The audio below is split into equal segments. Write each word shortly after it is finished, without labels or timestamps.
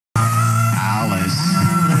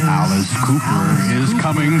Alice Cooper is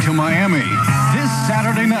coming to Miami. This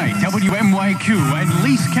Saturday night, WMYQ and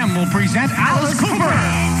Lise Kemble present Alice Cooper.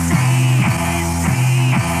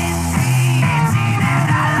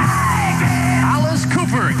 Alice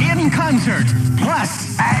Cooper in concert,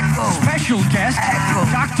 plus special guest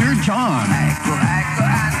Dr. John.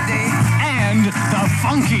 And the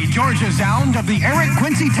funky Georgia sound of the Eric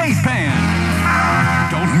Quincy Tate Band.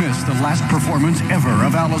 Don't miss the last performance ever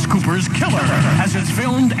of Alice Cooper's Killer, as it's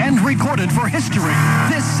filmed and recorded for history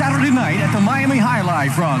this Saturday night at the Miami Jai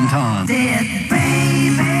Alai Fronton. Dead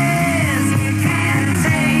babies can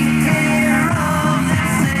take care of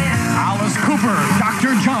themselves. Alice Cooper,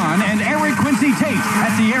 Dr. John, and Eric Quincy Tate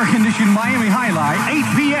at the air-conditioned Miami Jai Alai,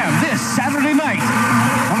 8 p.m. this Saturday night.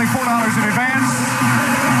 Only $4 in advance.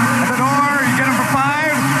 At the door, you get them for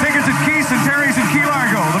 $5. Tickets at Keith's and Terry's in Key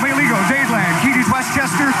Largo, the Mayligo, Dadeland, Keaty's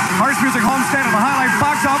Westchester, Arts Music Homestead, and the Highlight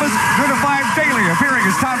Box Office. Good to 5 daily, appearing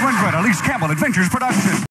as Todd Windred, a Lise Kemble Adventures production.